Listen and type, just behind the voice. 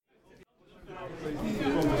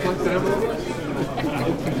Hi,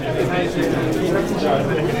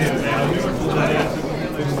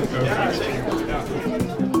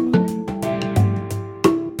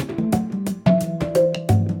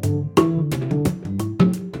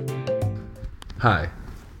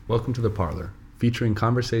 welcome to The Parlor, featuring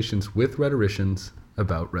conversations with rhetoricians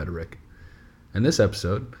about rhetoric. In this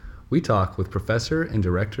episode, we talk with Professor and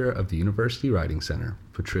Director of the University Writing Center,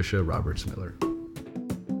 Patricia Roberts-Miller.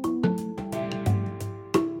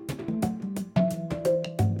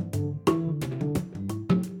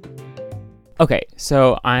 Okay,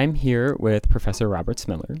 so I'm here with Professor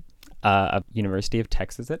Roberts-Miller of University of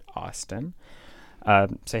Texas at Austin.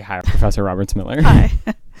 Say hi, Professor Roberts-Miller. Hi.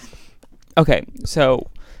 Okay,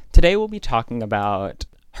 so today we'll be talking about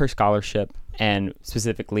her scholarship, and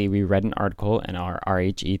specifically we read an article in our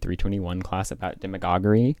RHE 321 class about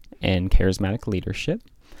demagoguery and charismatic leadership,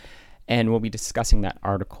 and we'll be discussing that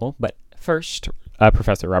article. But first,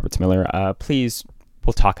 Professor Roberts-Miller, please,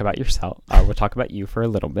 we'll talk about yourself. We'll talk about you for a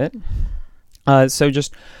little bit. So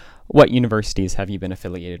just what universities have you been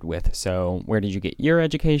affiliated with? So where did you get your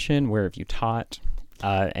education? Where have you taught?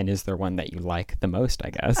 And is there one that you like the most,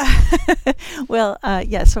 I guess? Well,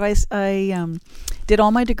 so I did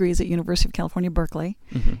all my degrees at University of California, Berkeley,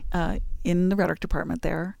 in the rhetoric department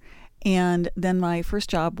there. And then my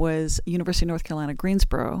first job was University of North Carolina,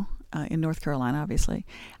 Greensboro, in North Carolina, obviously.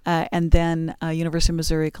 And then University of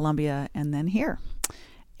Missouri, Columbia, and then here.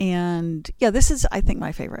 And yeah, this is, I think,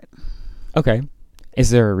 my favorite. Okay. Is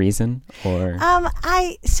there a reason, or?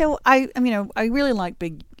 I really like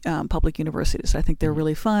big public universities. I think they're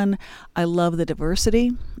really fun. I love the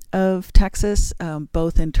diversity of Texas,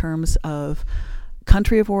 both in terms of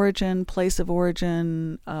country of origin, place of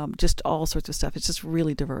origin, just all sorts of stuff. It's just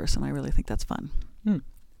really diverse, and I really think that's fun.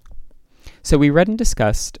 So we read and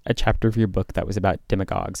discussed a chapter of your book that was about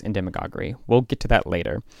demagogues and demagoguery. We'll get to that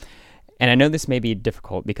later. And I know this may be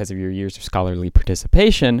difficult because of your years of scholarly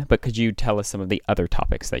participation, but could you tell us some of the other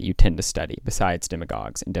topics that you tend to study besides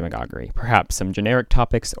demagogues and demagoguery? Perhaps some generic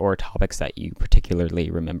topics or topics that you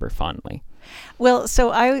particularly remember fondly. Well,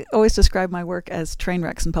 so I always describe my work as train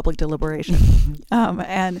wrecks and public deliberation.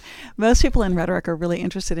 And most people in rhetoric are really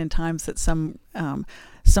interested in times that some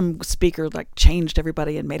speaker changed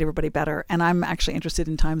everybody and made everybody better. And I'm actually interested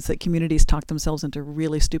in times that communities talk themselves into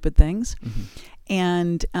really stupid things.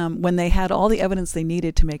 And when they had all the evidence they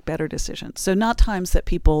needed to make better decisions. So not times that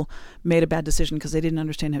people made a bad decision because they didn't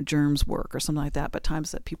understand how germs work or something like that, but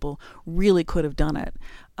times that people really could have done it.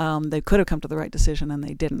 They could have come to the right decision and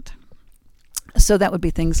they didn't. So that would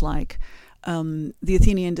be things like the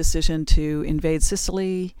Athenian decision to invade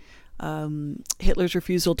Sicily, Hitler's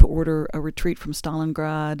refusal to order a retreat from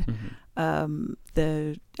Stalingrad,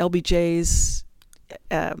 the LBJ's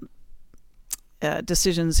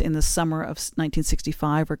decisions in the summer of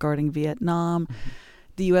 1965 regarding Vietnam,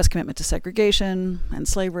 the U.S. commitment to segregation and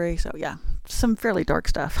slavery. So yeah, some fairly dark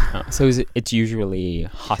stuff. So it's usually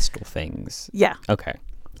hostile things? Yeah. Okay.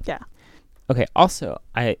 Yeah. Okay. Also,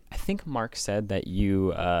 I think Mark said that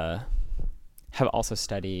you have also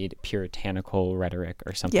studied puritanical rhetoric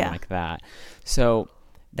or something like that. So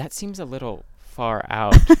that seems a little far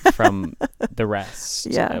out from the rest.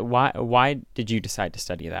 Yeah. Why did you decide to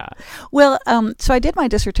study that? Well, so I did my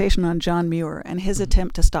dissertation on John Muir and his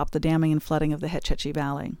attempt to stop the damming and flooding of the Hetch Hetchy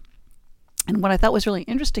Valley. And what I thought was really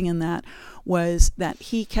interesting in that was that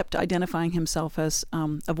he kept identifying himself as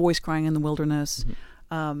a voice crying in the wilderness,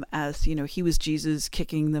 as, he was Jesus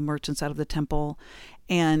kicking the merchants out of the temple.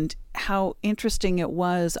 And how interesting it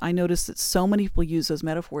was, I noticed that so many people use those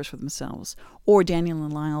metaphors for themselves, or Daniel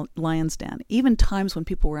and Lion's Den, even times when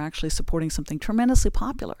people were actually supporting something tremendously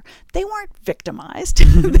popular. They weren't victimized.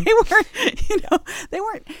 They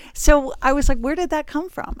weren't. So I was like, where did that come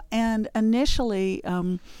from? And initially,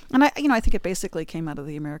 I think it basically came out of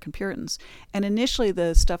the American Puritans. And initially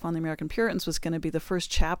the stuff on the American Puritans was going to be the first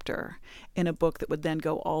chapter in a book that would then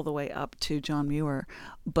go all the way up to John Muir,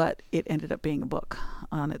 but it ended up being a book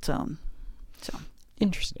on its own. So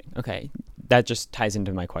interesting. Okay, that just ties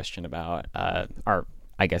into my question about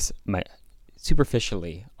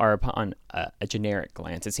superficially, or upon a generic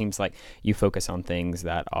glance, it seems like you focus on things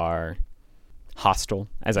that are hostile,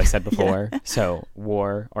 as I said before. So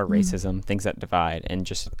war or racism, things that divide, and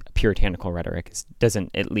just puritanical rhetoric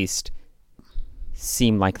doesn't at least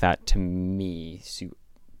seem like that to me.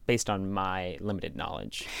 Based on my limited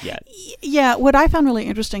knowledge yet. Yeah, what I found really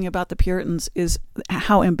interesting about the Puritans is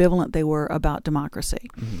how ambivalent they were about democracy.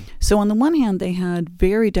 So on the one hand, they had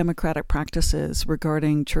very democratic practices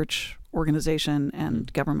regarding church organization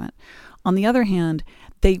and government. On the other hand,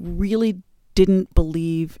 they really didn't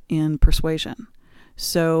believe in persuasion.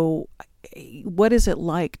 So what is it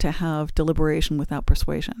like to have deliberation without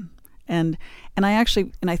persuasion? And I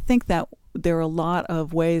think that there are a lot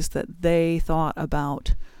of ways that they thought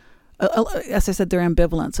about, as I said, their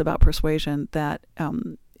ambivalence about persuasion that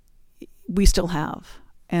we still have.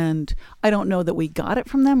 And I don't know that we got it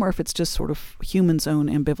from them, or if it's just sort of humans' own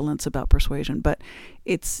ambivalence about persuasion. But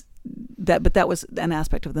that was an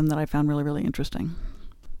aspect of them that I found really, really interesting.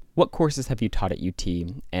 What courses have you taught at UT,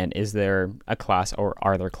 and is there a class or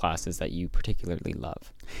are there classes that you particularly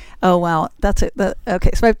love? Oh, wow. That's it.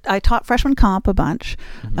 Okay, so I taught freshman comp a bunch,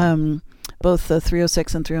 both the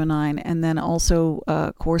 306 and 309, and then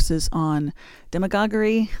also courses on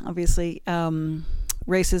demagoguery, obviously,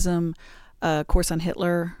 racism, course on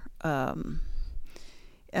Hitler, the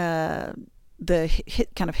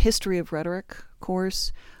kind of history of rhetoric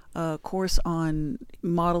course, course on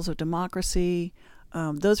models of democracy.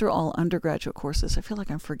 Those are all undergraduate courses. I feel like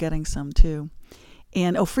I'm forgetting some too.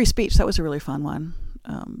 And free speech, that was a really fun one.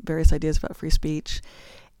 Various ideas about free speech.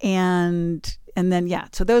 And then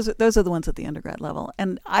so those are the ones at the undergrad level.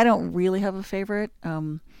 And I don't really have a favorite.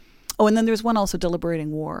 And then there's one also,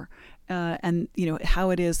 deliberating war. And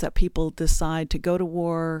how it is that people decide to go to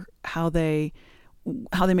war, how they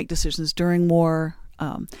make decisions during war.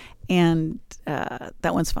 And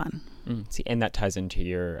that one's fun. See, and that ties into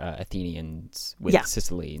your Athenians with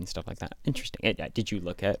Sicily and stuff like that. Interesting. Did you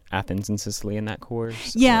look at Athens and Sicily in that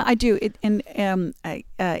course? Yeah, I do. In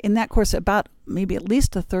that course, about maybe at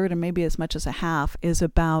least a third and maybe as much as a half is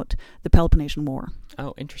about the Peloponnesian War.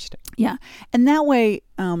 Oh, interesting. Yeah, and that way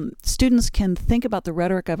students can think about the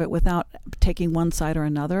rhetoric of it without taking one side or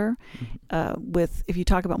another. If you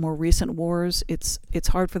talk about more recent wars, it's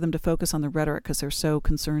hard for them to focus on the rhetoric because they're so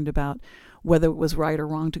concerned about whether it was right or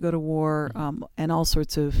wrong to go to war, and all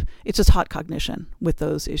sorts of, it's just hot cognition with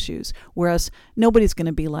those issues. Whereas nobody's going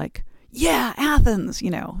to be like, yeah, Athens,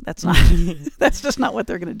 that's not, that's just not what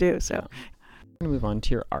they're going to do. So I'm going to move on to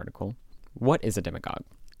your article. What is a demagogue?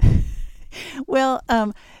 Well,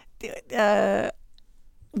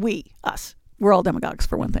 we're all demagogues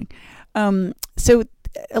for one thing. So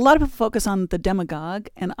a lot of people focus on the demagogue,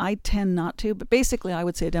 and I tend not to, but basically I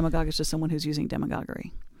would say a demagogue is just someone who's using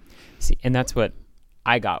demagoguery. See, and that's what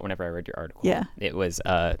I got whenever I read your article. Yeah. It was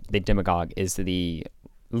the demagogue is the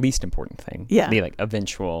least important thing. Yeah. The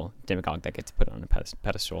eventual demagogue that gets put on a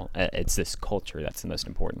pedestal. It's this culture that's the most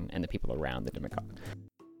important, and the people around the demagogue.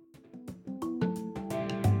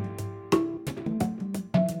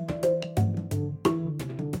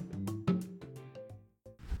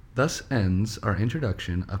 Thus ends our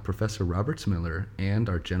introduction of Professor Robert Miller and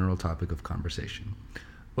our general topic of conversation.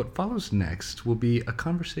 What follows next will be a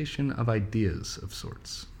conversation of ideas of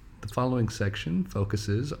sorts. The following section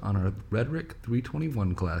focuses on our Rhetoric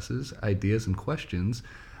 321 classes, ideas and questions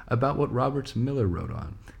about what Robert Miller wrote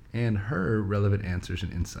on, and her relevant answers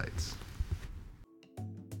and insights.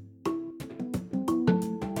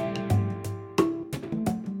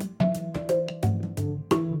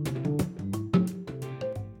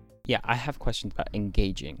 Yeah, I have questions about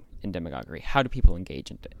engaging in demagoguery. How do people engage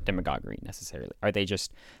in demagoguery necessarily? Are they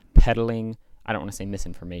just peddling, I don't want to say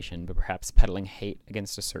misinformation, but perhaps peddling hate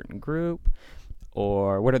against a certain group?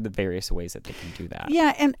 Or what are the various ways that they can do that?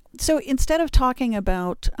 Yeah, and so instead of talking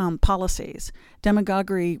about policies,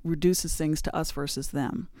 demagoguery reduces things to us versus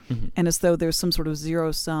them, and as though there's some sort of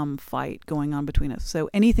zero-sum fight going on between us. So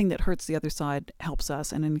anything that hurts the other side helps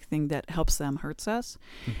us, and anything that helps them hurts us.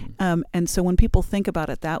 And so when people think about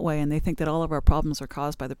it that way, and they think that all of our problems are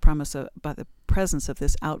caused by the presence of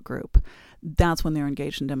this outgroup, that's when they're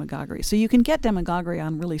engaged in demagoguery. So you can get demagoguery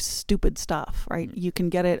on really stupid stuff, right? You can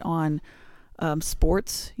get it on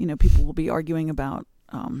sports. People will be arguing about,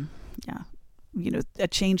 a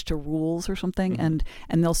change to rules or something, and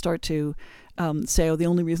they'll start to say, the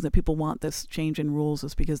only reason that people want this change in rules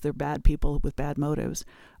is because they're bad people with bad motives.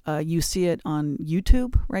 You see it on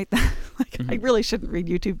YouTube, right? I really shouldn't read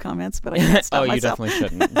YouTube comments, but I can't stop myself. You definitely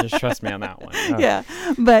shouldn't. Just trust me on that one. Oh. Yeah,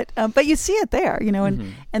 but you see it there,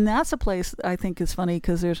 and that's a place I think is funny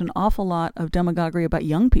because there's an awful lot of demagoguery about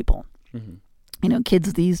young people.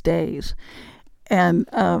 Kids these days. And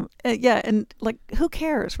and who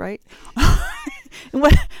cares, right?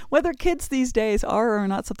 Whether kids these days are or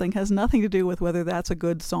not something has nothing to do with whether that's a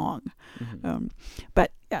good song.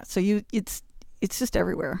 But yeah, so it's just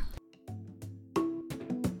everywhere.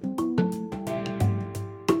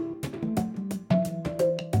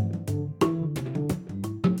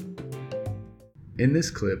 In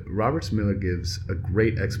this clip, Robert Miller gives a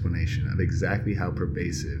great explanation of exactly how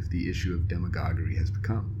pervasive the issue of demagoguery has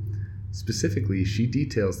become. Specifically, she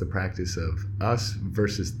details the practice of us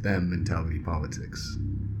versus them mentality politics.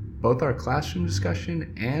 Both our classroom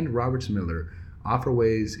discussion and Roberts Miller offer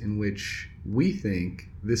ways in which we think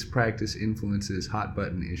this practice influences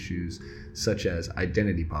hot-button issues such as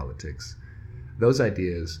identity politics. Those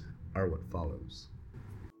ideas are what follows.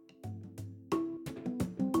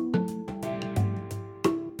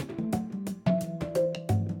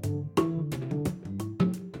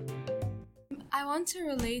 I want to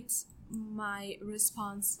relate my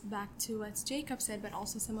response back to what Jacob said, but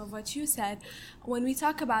also some of what you said. When we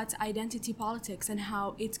talk about identity politics and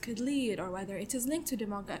how it could lead, or whether it is linked to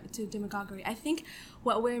demagoguery, I think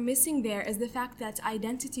what we're missing there is the fact that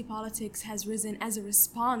identity politics has risen as a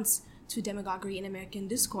response to demagoguery in American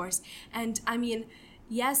discourse. And I mean,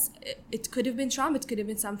 yes, it could have been Trump, it could have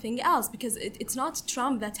been something else, because it's not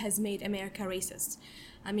Trump that has made America racist.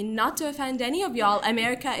 I mean, not to offend any of y'all,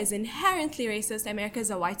 America is inherently racist. America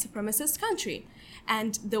is a white supremacist country.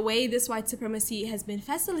 And the way this white supremacy has been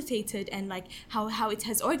facilitated, and like how it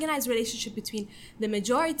has organized relationship between the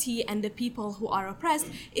majority and the people who are oppressed,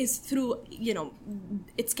 is through,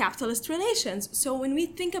 its capitalist relations. So when we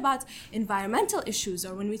think about environmental issues,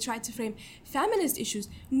 or when we try to frame feminist issues,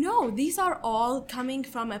 no, these are all coming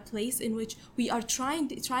from a place in which we are trying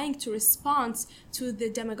to respond to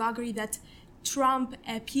the demagoguery that Trump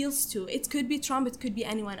appeals to. It could be Trump, it could be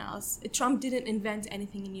anyone else. Trump didn't invent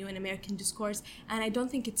anything new in American discourse, and I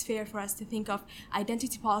don't think it's fair for us to think of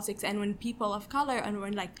identity politics, and when people of color, and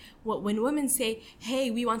when women say,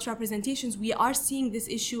 hey, we want representations, we are seeing this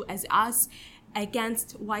issue as us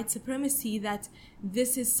against white supremacy, that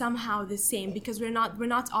this is somehow the same, because we're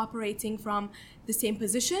not operating from the same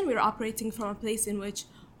position. We're operating from a place in which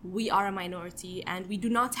we are a minority, and we do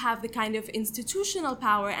not have the kind of institutional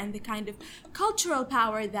power and the kind of cultural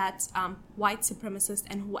power that white supremacists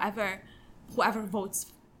and whoever votes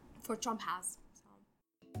for Trump has.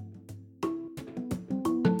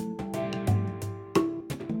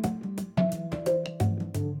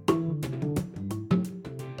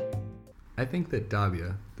 I think that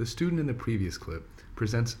Davia, the student in the previous clip,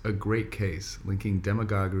 presents a great case linking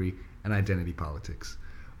demagoguery and identity politics.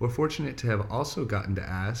 We're fortunate to have also gotten to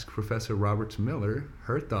ask Professor Roberts Miller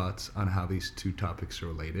her thoughts on how these two topics are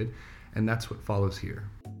related, and that's what follows here.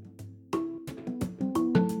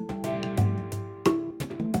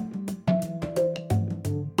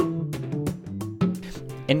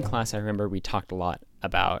 In class, I remember we talked a lot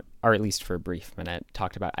about, or at least for a brief minute,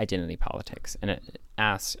 talked about identity politics, and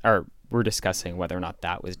we're discussing whether or not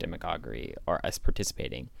that was demagoguery, or us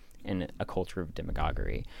participating in a culture of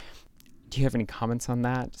demagoguery. Do you have any comments on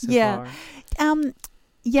that so far?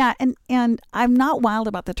 Yeah, and I'm not wild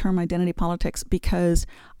about the term identity politics, because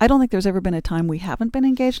I don't think there's ever been a time we haven't been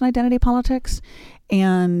engaged in identity politics,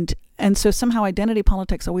 and so somehow identity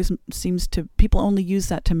politics always seems to, people only use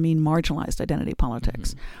that to mean marginalized identity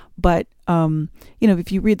politics. Mm-hmm. But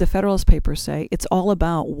if you read the Federalist Papers, say it's all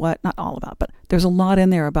about not all about, but there's a lot in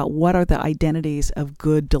there about what are the identities of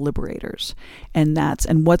good deliberators, and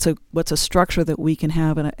what's a structure that we can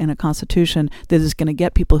have in a constitution that is going to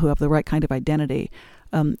get people who have the right kind of identity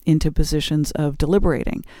into positions of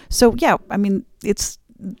deliberating. So yeah, I mean, it's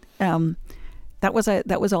that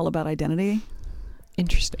was all about identity.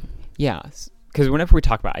 Interesting. Yeah, because whenever we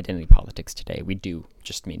talk about identity politics today, we do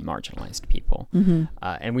just mean marginalized people. Mm-hmm.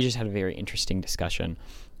 And we just had a very interesting discussion.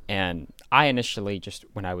 And I initially, just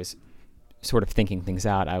when I was sort of thinking things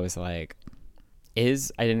out, I was like,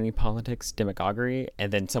 is identity politics demagoguery?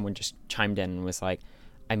 And then someone just chimed in and was like,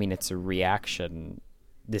 I mean, it's a reaction.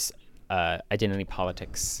 This identity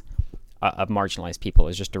politics of marginalized people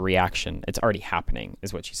is just a reaction. It's already happening,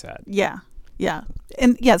 is what she said. Yeah. Yeah.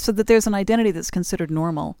 And yeah, so that there's an identity that's considered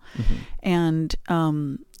normal, mm-hmm.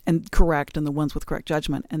 and correct, and the ones with correct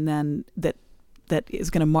judgment, and then that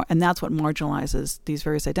is going to and that's what marginalizes these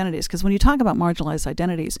various identities. Because when you talk about marginalized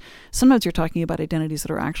identities, sometimes you're talking about identities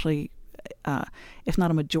that are actually, if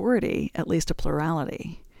not a majority, at least a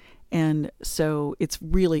plurality. And so it's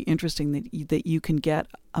really interesting that you can get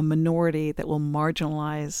a minority that will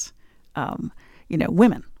marginalize,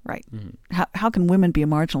 women. Right. Mm-hmm. How can women be a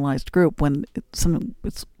marginalized group when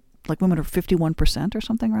it's like women are 51% or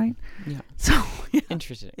something, right? Yeah. So yeah.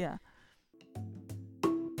 Interesting. Yeah.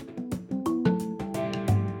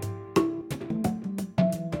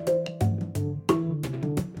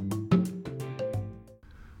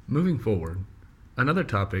 Moving forward, another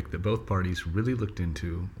topic that both parties really looked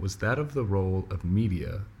into was that of the role of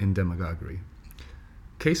media in demagoguery.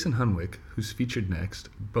 Case and Hunwick, who's featured next,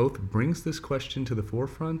 both brings this question to the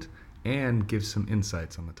forefront and gives some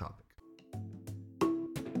insights on the topic.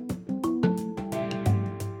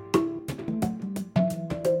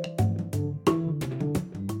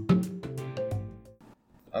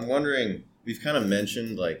 I'm wondering, we've kind of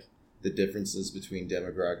mentioned like the differences between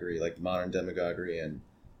demagoguery, like modern demagoguery, and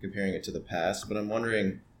comparing it to the past. But I'm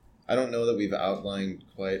wondering, I don't know that we've outlined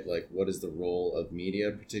quite like what is the role of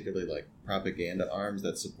media, particularly like propaganda arms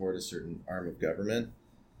that support a certain arm of government.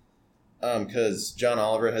 Because John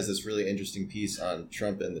Oliver has this really interesting piece on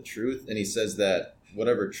Trump and the truth, and he says that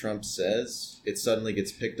whatever Trump says, it suddenly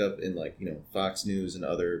gets picked up in like, Fox News and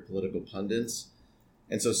other political pundits.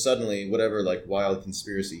 And so suddenly whatever like wild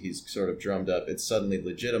conspiracy he's sort of drummed up, it's suddenly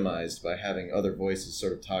legitimized by having other voices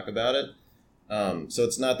sort of talk about it. So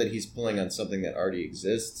it's not that he's pulling on something that already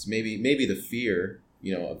exists. Maybe the fear,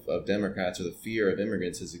 of Democrats or the fear of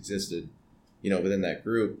immigrants has existed, within that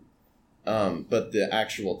group. But the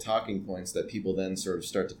actual talking points that people then sort of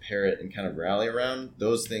start to parrot and kind of rally around,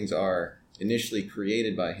 those things are initially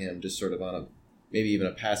created by him just sort of on maybe even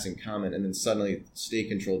a passing comment, and then suddenly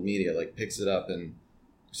state-controlled media like picks it up and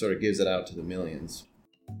sort of gives it out to the millions.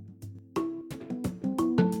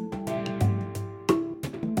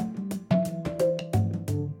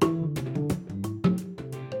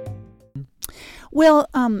 Well,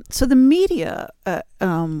 so the media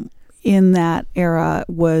in that era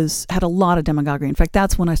had a lot of demagoguery. In fact,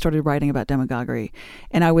 that's when I started writing about demagoguery.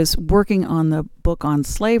 And I was working on the book on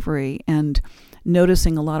slavery and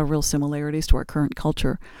noticing a lot of real similarities to our current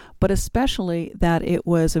culture, but especially that it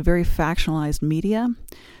was a very factionalized media,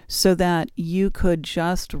 so that you could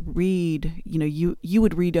just read, you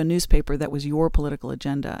would read a newspaper that was your political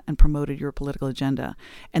agenda and promoted your political agenda.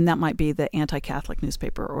 And that might be the anti-Catholic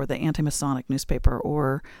newspaper or the anti-Masonic newspaper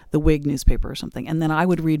or the Whig newspaper or something. And then I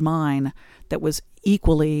would read mine that was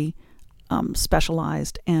equally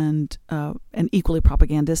specialized and equally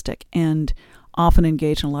propagandistic and often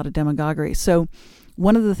engaged in a lot of demagoguery. So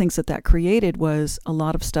one of the things that created was a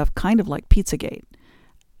lot of stuff kind of like Pizzagate.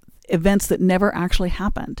 Events that never actually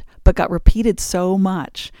happened, but got repeated so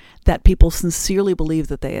much that people sincerely believed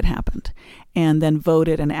that they had happened, and then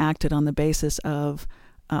voted and acted on the basis of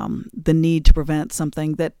the need to prevent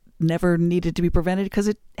something that never needed to be prevented because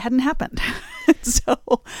it hadn't happened. So,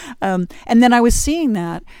 and then I was seeing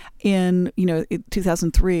that in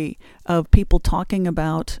 2003 of people talking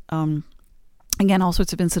about again all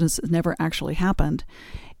sorts of incidents that never actually happened.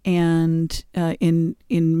 And in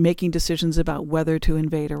making decisions about whether to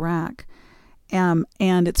invade Iraq. And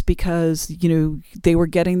it's because, they were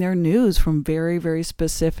getting their news from very, very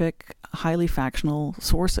specific, highly factional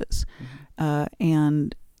sources. Mm-hmm.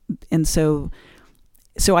 And so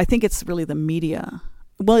I think it's really the media.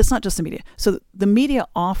 Well, it's not just the media. So the media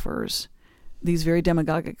offers these very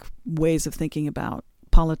demagogic ways of thinking about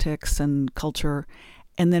politics and culture,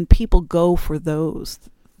 and then people go for those.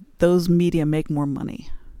 Those media make more money.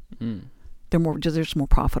 Mm. They're just more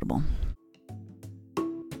profitable.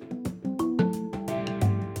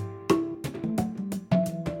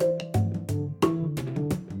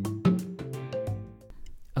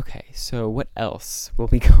 Okay, so what else will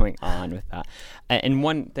be going on with that? And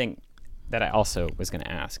one thing that I also was going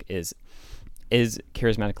to ask is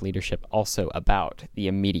charismatic leadership also about the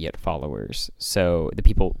immediate followers? So the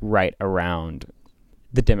people right around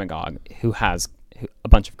the demagogue who has a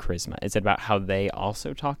bunch of charisma. Is it about how they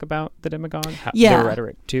also talk about the demagogue? Their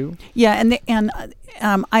rhetoric too? Yeah, and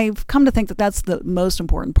I've come to think that that's the most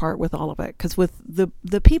important part with all of it, because with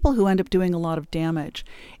the people who end up doing a lot of damage,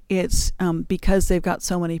 it's because they've got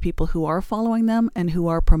so many people who are following them and who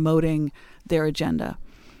are promoting their agenda.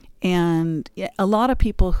 And a lot of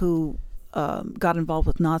people who got involved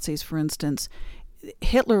with Nazis, for instance,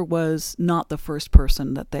 Hitler was not the first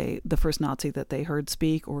Nazi that they heard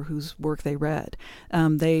speak or whose work they read.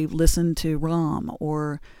 They listened to Röhm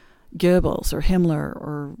or Goebbels or Himmler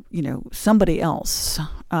or somebody else,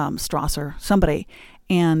 Strasser, somebody,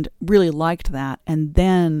 and really liked that, and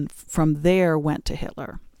then from there went to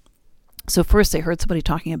Hitler. So first they heard somebody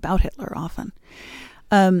talking about Hitler often,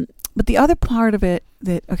 but the other part of it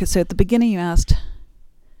so at the beginning you asked,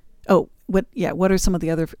 what are some of the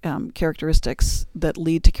other characteristics that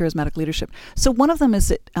lead to charismatic leadership? So one of them is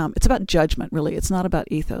that it's about judgment, really. It's not about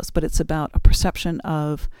ethos, but it's about a perception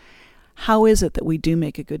of how is it that we do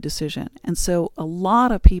make a good decision. And so a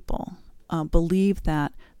lot of people believe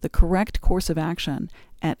that the correct course of action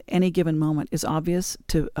at any given moment is obvious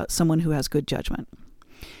to someone who has good judgment.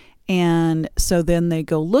 And so then they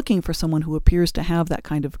go looking for someone who appears to have that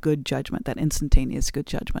kind of good judgment, that instantaneous good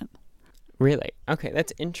judgment. Really? Okay,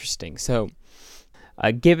 that's interesting. So,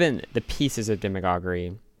 given the pieces of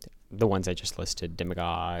demagoguery, the ones I just listed,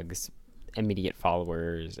 demagogues, immediate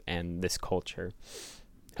followers, and this culture,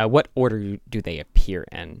 what order do they appear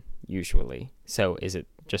in usually? So is it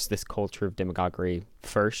just this culture of demagoguery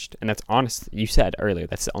first? And that's honest. You said earlier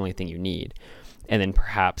that's the only thing you need. and then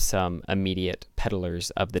perhaps some immediate peddlers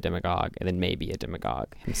of the demagogue, and then maybe a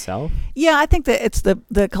demagogue himself. Yeah, I think that it's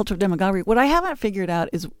the culture of demagoguery. What I haven't figured out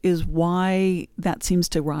is why that seems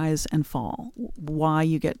to rise and fall. Why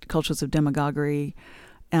you get cultures of demagoguery,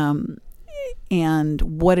 and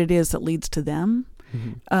what it is that leads to them.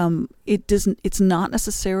 Mm-hmm. It's not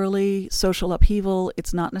necessarily social upheaval.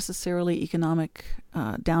 It's not necessarily economic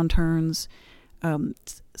downturns.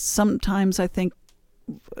 Sometimes I think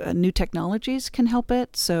new technologies can help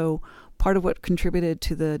it. So part of what contributed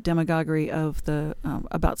to the demagoguery of the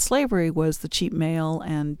about slavery was the cheap mail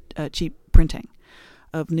and cheap printing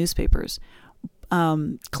of newspapers.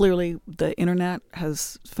 Clearly, the internet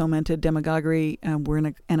has fomented demagoguery. We're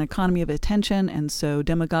in an economy of attention, and so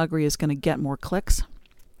demagoguery is going to get more clicks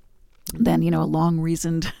than a long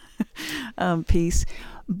reasoned piece.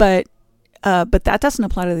 But that doesn't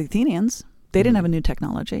apply to the Athenians. They didn't have a new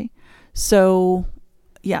technology, so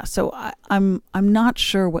yeah. So I'm not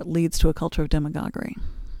sure what leads to a culture of demagoguery.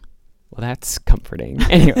 Well, that's comforting.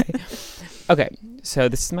 Anyway, okay. So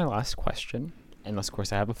this is my last question. Unless, of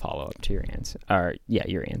course, I have a follow-up to your answer.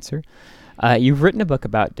 Your answer. You've written a book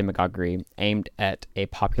about demagoguery aimed at a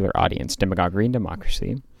popular audience, Demagoguery and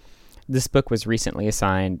Democracy. This book was recently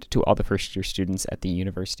assigned to all the first-year students at the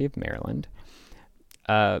University of Maryland.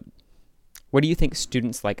 What do you think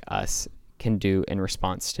students like us can do in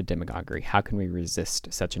response to demagoguery? How can we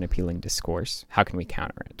resist such an appealing discourse? How can we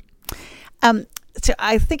counter it? So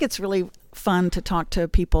I think it's really fun to talk to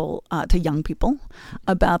people, to young people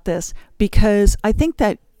about this, because I think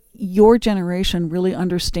that your generation really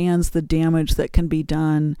understands the damage that can be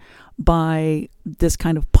done by this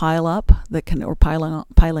kind of pile up that can, or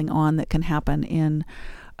piling on that can happen in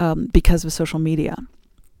because of social media.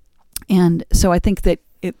 And so I think that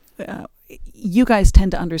you guys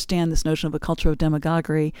tend to understand this notion of a culture of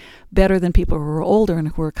demagoguery better than people who are older and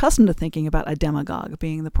who are accustomed to thinking about a demagogue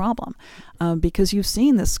being the problem, because you've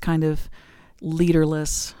seen this kind of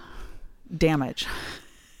leaderless damage.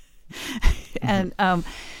 And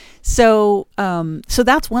so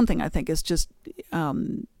that's one thing I think is just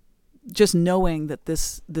knowing that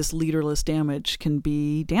this leaderless damage can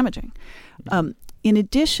be damaging. In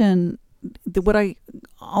addition, what I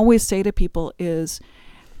always say to people is,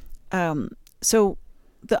 so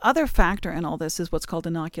the other factor in all this is what's called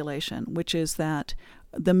inoculation, which is that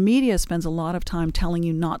the media spends a lot of time telling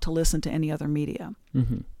you not to listen to any other media.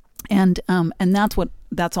 Mm-hmm. And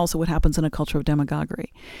that's also what happens in a culture of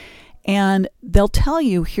demagoguery. And they'll tell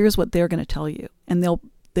you, here's what they're going to tell you. And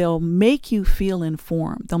they'll make you feel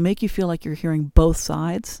informed. They'll make you feel like you're hearing both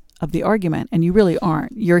sides of the argument, and you really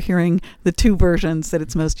aren't. You're hearing the two versions that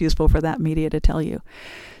it's most useful for that media to tell you.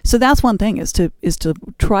 So that's one thing, is to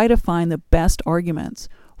try to find the best arguments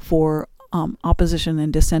for opposition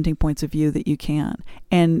and dissenting points of view that you can.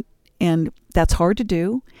 And that's hard to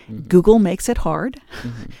do. Mm-hmm. Google makes it hard.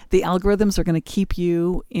 Mm-hmm. The algorithms are going to keep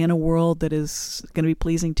you in a world that is going to be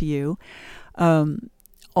pleasing to you.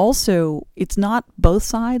 Also, it's not both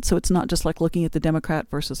sides, so it's not just like looking at the Democrat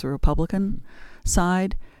versus the Republican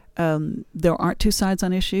side. There aren't two sides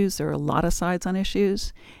on issues. There are a lot of sides on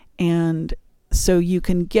issues. And so you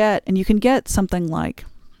can get something like,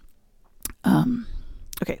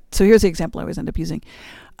 okay, so here's the example I always end up using.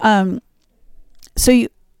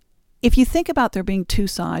 If you think about there being two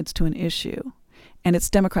sides to an issue, and it's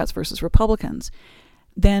Democrats versus Republicans,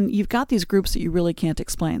 then you've got these groups that you really can't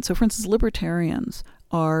explain. So, for instance, libertarians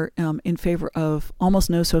are in favor of almost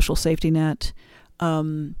no social safety net,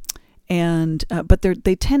 but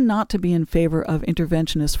they tend not to be in favor of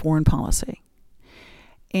interventionist foreign policy,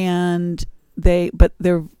 and they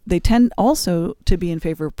tend also to be in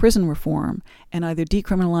favor of prison reform and either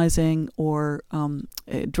decriminalizing or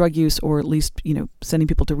drug use, or at least sending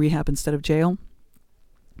people to rehab instead of jail.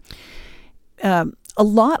 A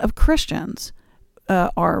lot of Christians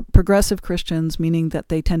are progressive Christians, meaning that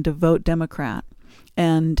they tend to vote Democrat,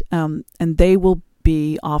 and they will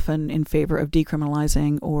be often in favor of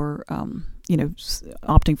decriminalizing or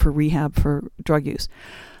opting for rehab for drug use.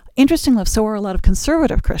 Interestingly, so are a lot of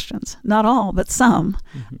conservative Christians. Not all, but some.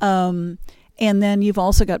 Mm-hmm. And then you've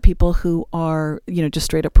also got people who are, just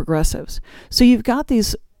straight up progressives. So you've got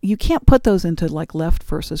these, you can't put those into like left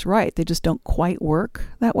versus right. They just don't quite work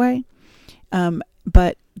that way.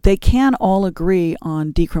 But they can all agree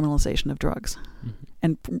on decriminalization of drugs,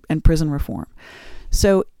 mm-hmm. and prison reform.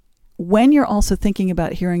 So when you're also thinking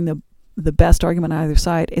about hearing the best argument on either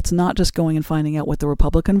side, it's not just going and finding out what the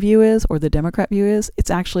Republican view is or the Democrat view is.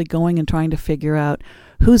 It's actually going and trying to figure out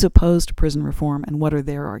who's opposed to prison reform and what are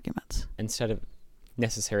their arguments. Instead of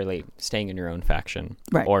necessarily staying in your own faction,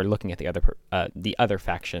 right, or looking at the other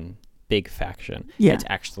faction big faction. Yeah. It's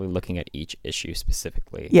actually looking at each issue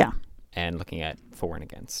specifically. Yeah. And looking at for and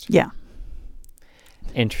against. Yeah.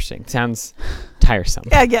 Interesting. Sounds tiresome.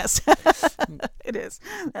 Yeah, yes. It is.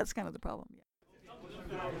 That's kind of the problem.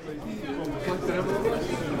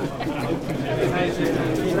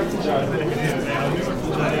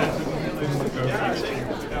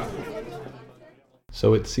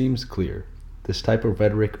 So it seems clear. This type of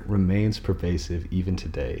rhetoric remains pervasive even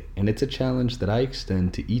today, and it's a challenge that I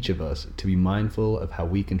extend to each of us to be mindful of how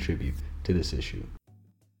we contribute to this issue.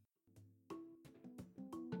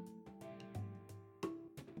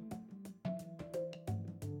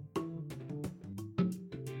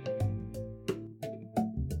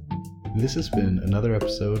 This has been another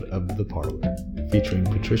episode of The Parlor, featuring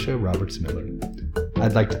Patricia Roberts-Miller.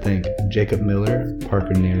 I'd like to thank Jacob Miller,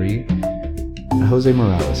 Parker Neri, and Jose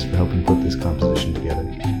Morales for helping put this composition together.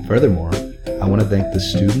 Furthermore, I want to thank the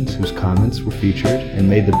students whose comments were featured and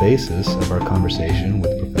made the basis of our conversation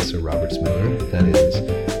with Professor Roberts-Miller, that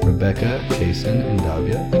is, Rebecca, Kason, and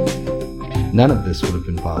Davia. None of this would have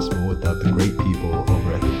been possible without the great people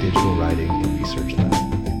over at the Digital Writing and Research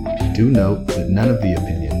Lab. Do note that none of the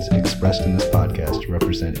opinions expressed in this podcast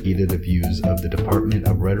represent either the views of the Department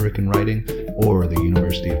of Rhetoric and Writing or the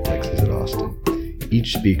University of Texas at Austin.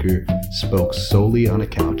 Each speaker spoke solely on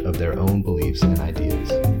account of their own beliefs and ideas.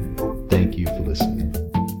 Thank you for listening.